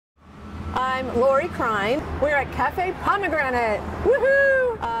I'm Krein. We're at Café Pomegranate.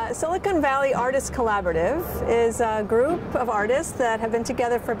 Woohoo! Silicon Valley Artists Collaborative is a group of artists that have been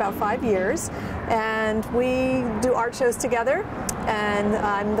together for about 5 years, and we do art shows together. And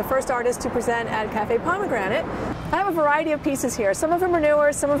I'm the first artist to present at Café Pomegranate. I have a variety of pieces here. Some of them are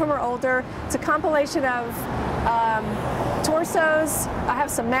newer, some of them are older. It's a compilation of torsos. I have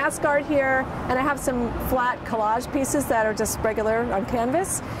some mask art here, and I have some flat collage pieces that are just regular on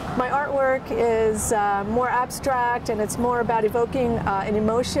canvas. My artwork is more abstract, and it's more about evoking an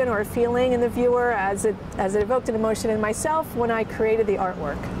emotion or a feeling in the viewer as it evoked an emotion in myself when I created the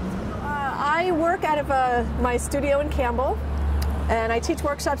artwork. I work out of my studio in Campbell, and I teach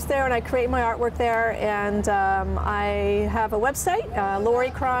workshops there, and I create my artwork there, and I have a website,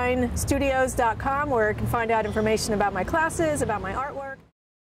 LoriKreinStudios.com, where you can find out information about my classes, about my artwork.